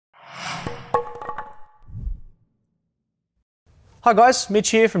Hi guys,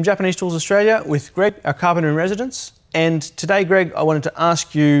 Mitch here from Japanese Tools Australia with Greg, our carpenter in residence. And today, Greg, I wanted to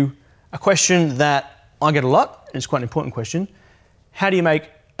ask you a question that I get a lot, and it's quite an important question. How do you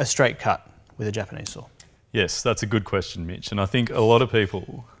make a straight cut with a Japanese saw? Yes, that's a good question, Mitch. And I think a lot of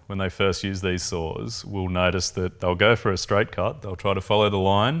people, when they first use these saws, will notice that they'll go for a straight cut, they'll try to follow the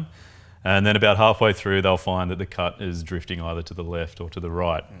line, and then about halfway through, they'll find that the cut is drifting either to the left or to the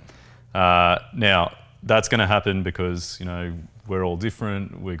right. Now, that's going to happen because, you know, we're all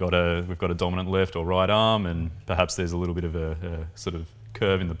different. We've got a dominant left or right arm, and perhaps there's a little bit of a sort of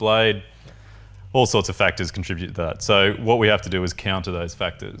curve in the blade. All sorts of factors contribute to that. So what we have to do is counter those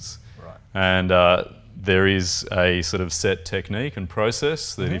factors. Right. And there is a sort of set technique and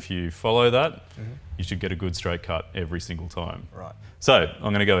process that if you follow that, you should get a good straight cut every single time. Right. So I'm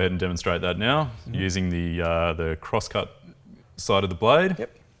going to go ahead and demonstrate that now using the cross-cut side of the blade.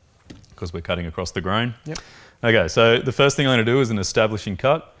 Yep. Because we're cutting across the grain. Yep. Okay, so the first thing I'm going to do is an establishing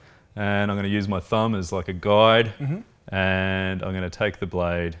cut, and I'm going to use my thumb as like a guide, and I'm going to take the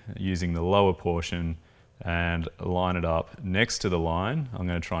blade using the lower portion and line it up next to the line. I'm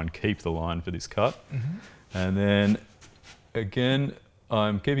going to try and keep the line for this cut. And then again,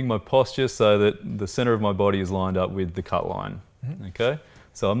 I'm keeping my posture so that the center of my body is lined up with the cut line. Okay,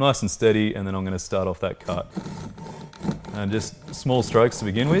 so I'm nice and steady, and then I'm going to start off that cut. And just small strokes to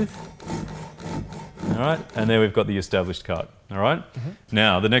begin with. All right, and there we've got the established cut. All right,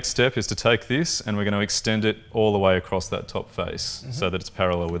 now the next step is to take this and we're going to extend it all the way across that top face so that it's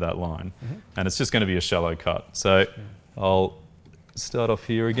parallel with that line. And it's just going to be a shallow cut. So I'll start off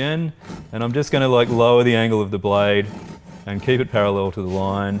here again, and I'm just going to like lower the angle of the blade and keep it parallel to the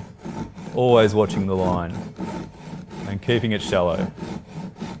line, always watching the line and keeping it shallow.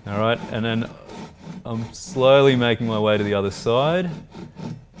 All right, and then I'm slowly making my way to the other side,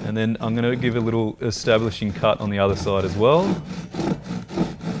 and then I'm going to give a little establishing cut on the other side as well.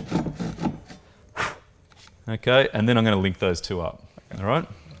 Okay, and then I'm going to link those two up. All right.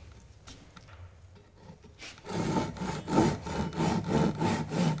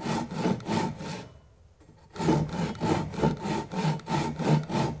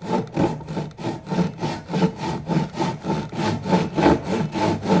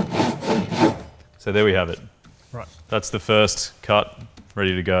 So there we have it. Right. That's the first cut,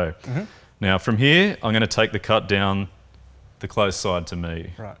 ready to go. Now from here, I'm going to take the cut down the close side to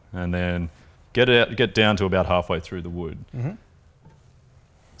me, and then get down to about halfway through the wood.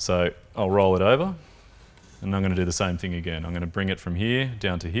 So I'll roll it over, and I'm going to do the same thing again. I'm going to bring it from here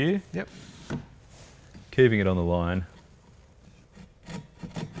down to here, keeping it on the line,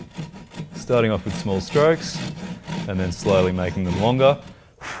 starting off with small strokes, and then slowly making them longer.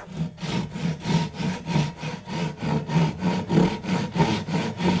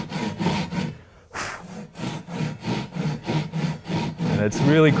 It's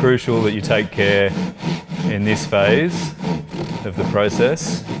really crucial that you take care in this phase of the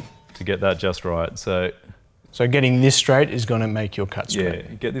process to get that just right. So getting this straight is going to make your cut straight.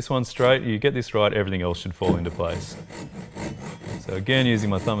 Yeah, get this one straight, you get this right, everything else should fall into place. So again, using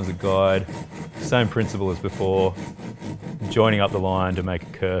my thumb as a guide, same principle as before, joining up the line to make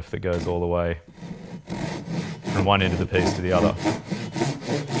a curve that goes all the way from one end of the piece to the other.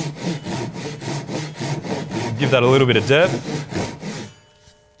 Give that a little bit of depth,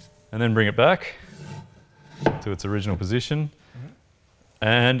 and then bring it back to its original position.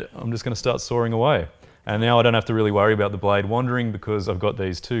 And I'm just going to start sawing away. And now I don't have to really worry about the blade wandering because I've got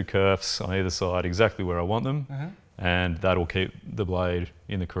these two kerfs on either side exactly where I want them, and that'll keep the blade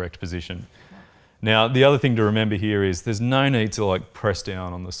in the correct position. Now, the other thing to remember here is there's no need to like press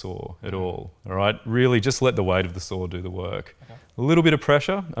down on the saw at all right? Really just let the weight of the saw do the work. A little bit of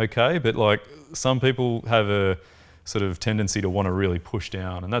pressure, okay, but like some people have a sort of tendency to want to really push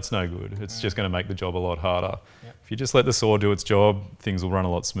down, and that's no good. It's just going to make the job a lot harder. If you just let the saw do its job, things will run a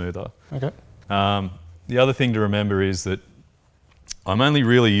lot smoother. Okay. The other thing to remember is that I'm only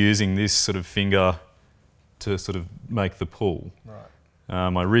really using this sort of finger to sort of make the pull. Right.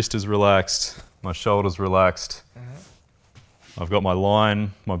 My wrist is relaxed, my shoulder's relaxed. I've got my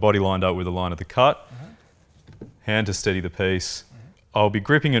body lined up with the line of the cut, hand to steady the piece. I'll be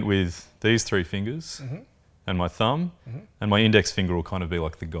gripping it with these three fingers, and my thumb, and my index finger will kind of be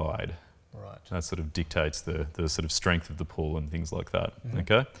like the guide. Right. That sort of dictates the sort of strength of the pull and things like that.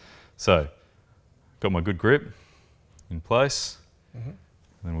 Okay, so got my good grip in place, and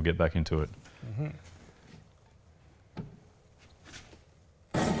then we'll get back into it.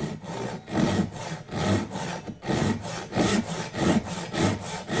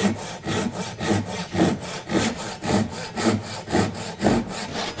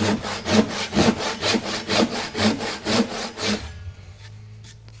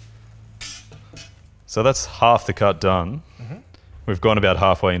 So that's half the cut done. We've gone about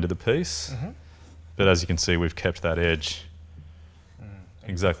halfway into the piece, but as you can see, we've kept that edge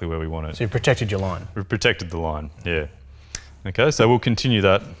exactly where we want it. So you've protected your line. We've protected the line, yeah. Okay, so we'll continue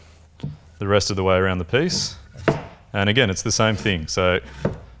that the rest of the way around the piece. And again, it's the same thing. So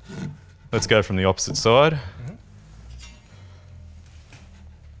let's go from the opposite side.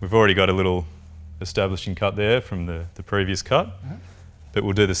 We've already got a little establishing cut there from the previous cut, but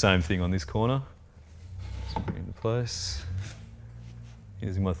we'll do the same thing on this corner. Just bring it into place.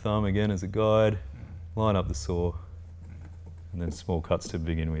 Using my thumb again as a guide, line up the saw, and then small cuts to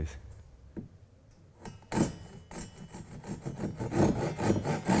begin with.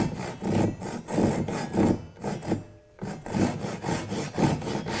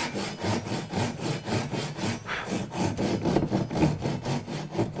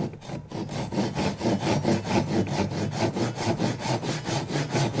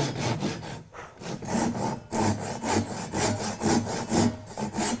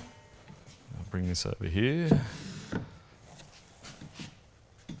 Bring this over here.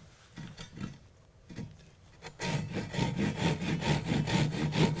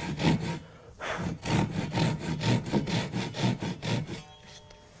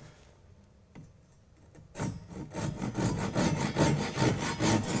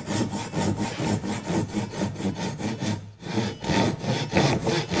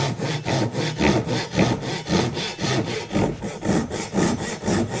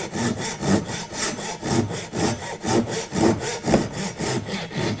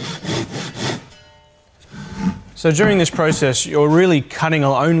 So during this process, you're really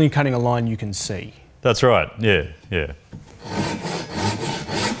only cutting a line you can see. That's right, yeah, yeah.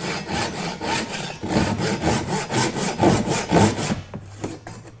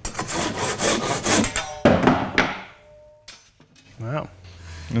 Wow.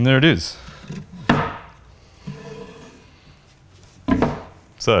 And there it is.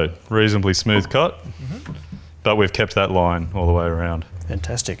 So, reasonably smooth cut, but we've kept that line all the way around.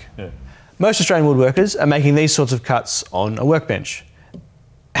 Fantastic. Yeah. Most Australian woodworkers are making these sorts of cuts on a workbench.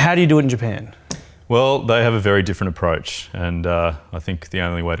 How do you do it in Japan? Well, they have a very different approach, and I think the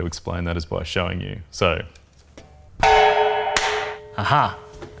only way to explain that is by showing you. So, aha.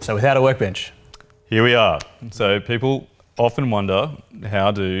 So without a workbench. here we are. So people often wonder,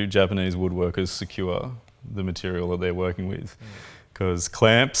 how do Japanese woodworkers secure the material that they're working with? Because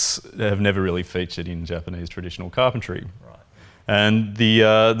clamps have never really featured in Japanese traditional carpentry. And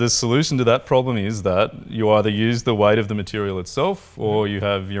the solution to that problem is that you either use the weight of the material itself or you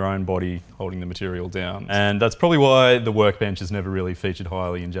have your own body holding the material down. And that's probably why the workbench has never really featured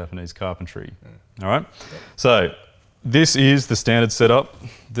highly in Japanese carpentry. All right? So this is the standard setup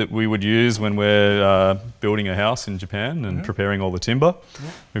that we would use when we're building a house in Japan and preparing all the timber.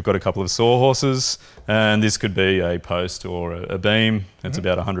 We've got a couple of sawhorses, and this could be a post or a beam. It's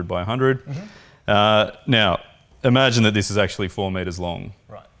about 100 by 100. Now, imagine that this is actually 4 metres long.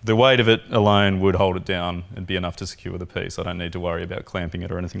 Right. The weight of it alone would hold it down and be enough to secure the piece. I don't need to worry about clamping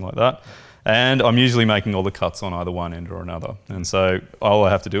it or anything like that. And I'm usually making all the cuts on either one end or another. And so all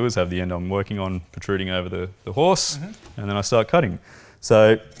I have to do is have the end I'm working on protruding over the horse, and then I start cutting.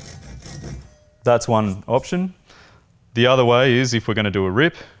 So that's one option. The other way is if we're going to do a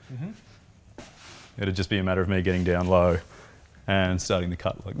rip, it'd just be a matter of me getting down low and starting the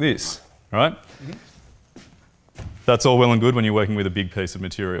cut like this, right? That's all well and good when you're working with a big piece of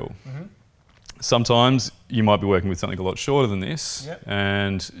material. Sometimes you might be working with something a lot shorter than this,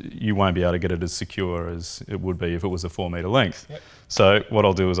 and you won't be able to get it as secure as it would be if it was a 4 metre length. So what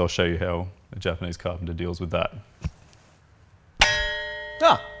I'll do is I'll show you how a Japanese carpenter deals with that.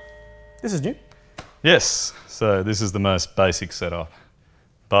 Ah, this is new. Yes, so this is the most basic setup,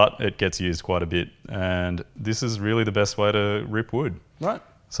 but it gets used quite a bit, and this is really the best way to rip wood. Right.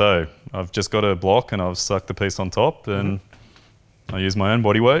 So I've just got a block and I've stuck the piece on top, and I use my own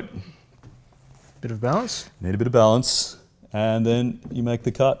body weight. Bit of balance. Need a bit of balance, and then you make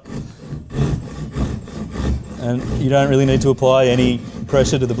the cut. And you don't really need to apply any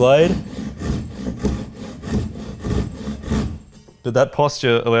pressure to the blade. But that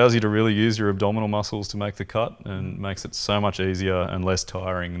posture allows you to really use your abdominal muscles to make the cut, and makes it so much easier and less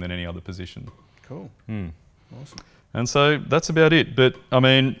tiring than any other position. Cool. Awesome. And so that's about it. But I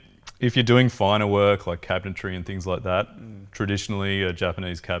mean, if you're doing finer work like cabinetry and things like that, traditionally a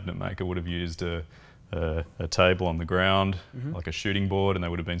Japanese cabinet maker would have used a table on the ground, like a shooting board, and they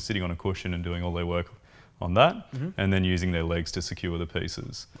would have been sitting on a cushion and doing all their work on that, and then using their legs to secure the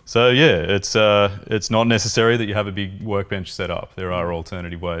pieces. So yeah, it's not necessary that you have a big workbench set up. There are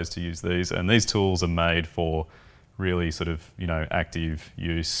alternative ways to use these, and these tools are made for really sort of, you know, active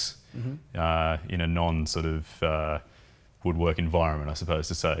use in a non sort of woodwork environment, I suppose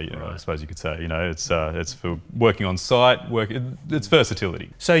to say. I suppose you could say, it's for working on site. It's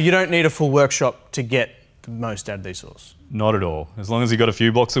versatility. So you don't need a full workshop to get the most out of these saws? Not at all. As long as you've got a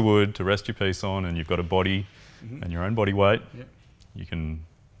few blocks of wood to rest your piece on, and you've got a body and your own body weight, you can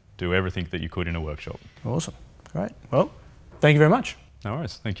do everything that you could in a workshop. Awesome. Great. Well, thank you very much. No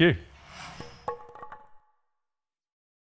worries. Thank you.